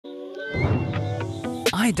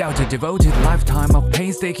I doubt a devoted lifetime of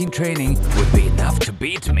painstaking training would be enough to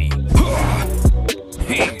beat me.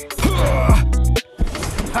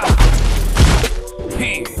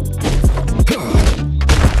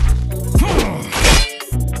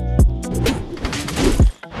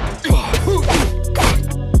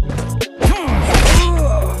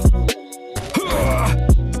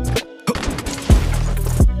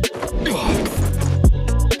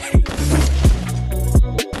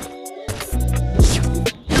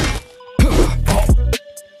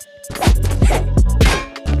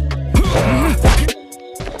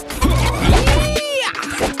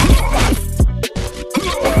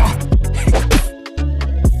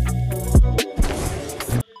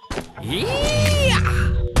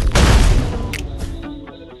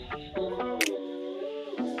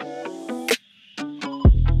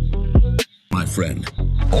 My friend,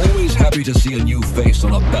 always happy to see a new face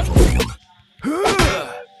on a battlefield.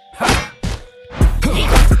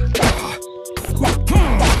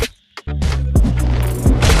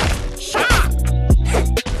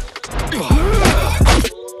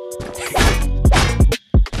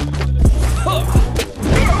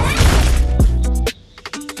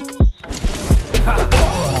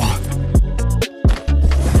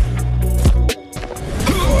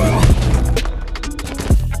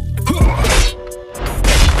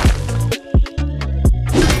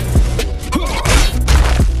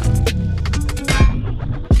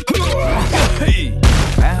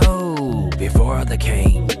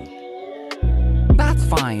 That's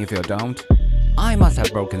fine if you don't. I must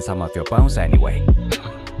have broken some of your bones anyway.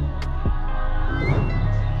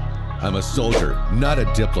 I'm a soldier, not a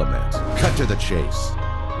diplomat. Cut to the chase.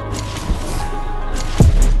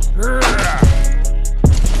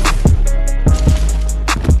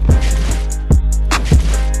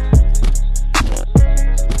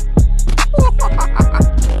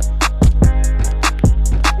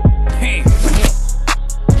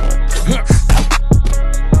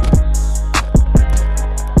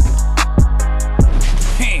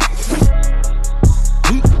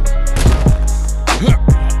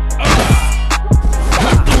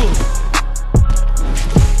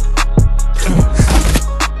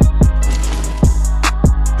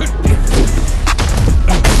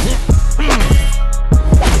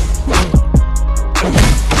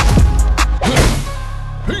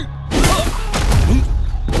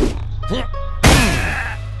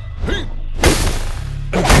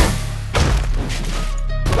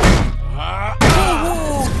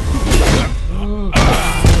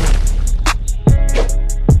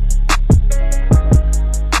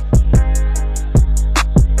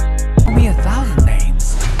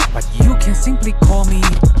 Simply call me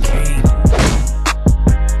King.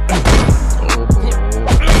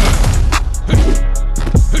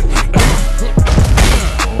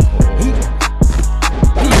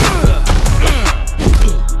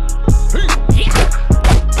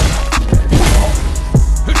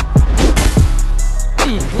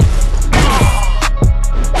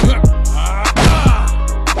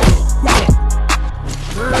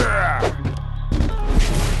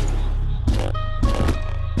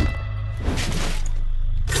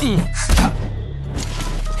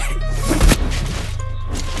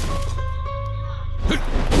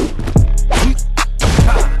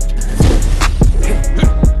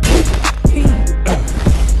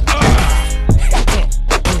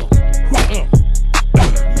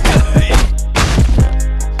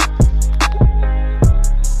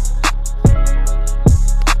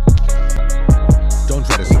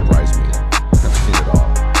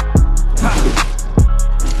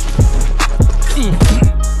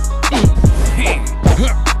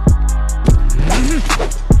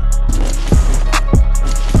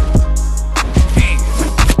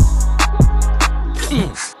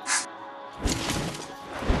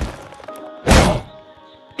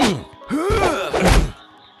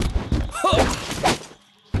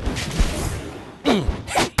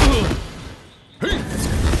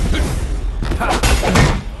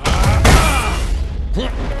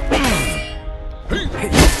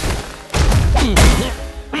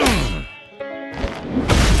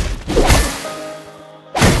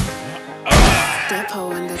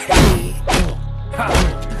 Depot on the beat.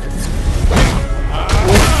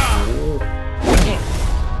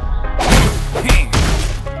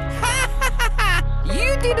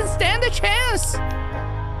 You didn't stand a chance!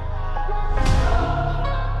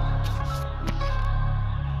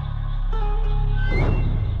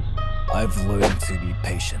 I've learned to be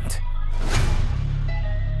patient.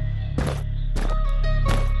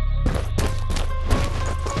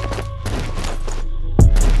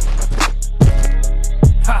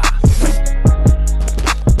 Ha!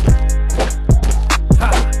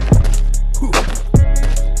 Ha!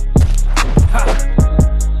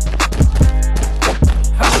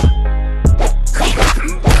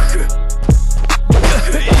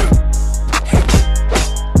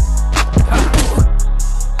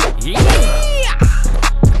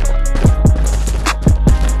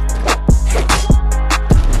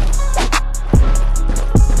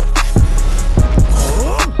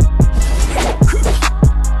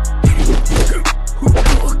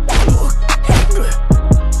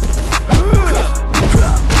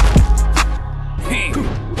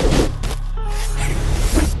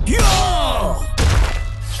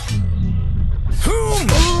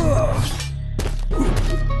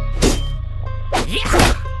 I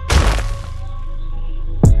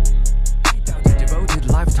doubt a devoted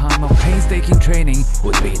lifetime of painstaking training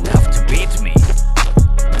would be enough to beat me.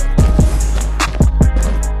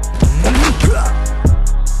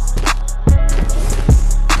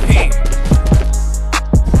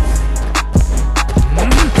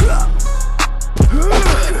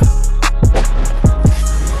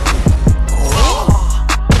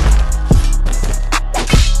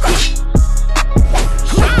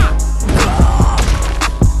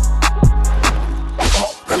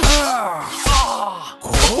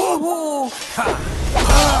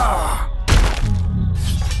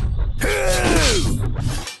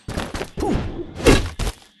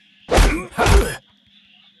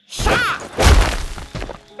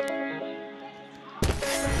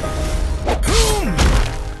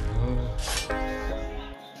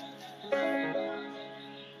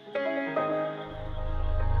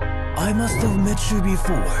 I must have met you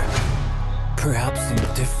before, perhaps in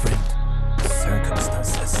different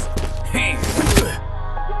circumstances.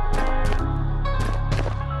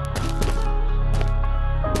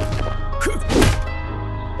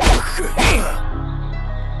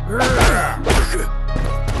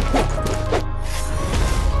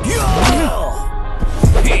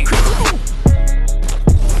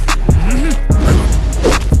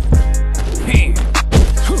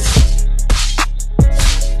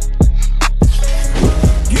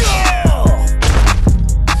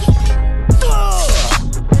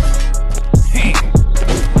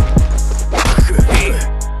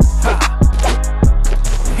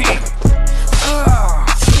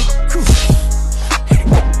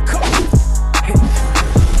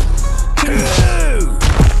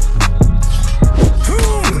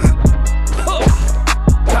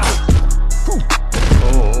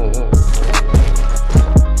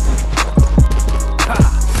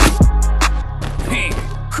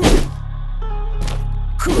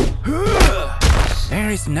 There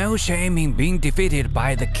is no shame in being defeated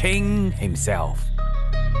by the king himself.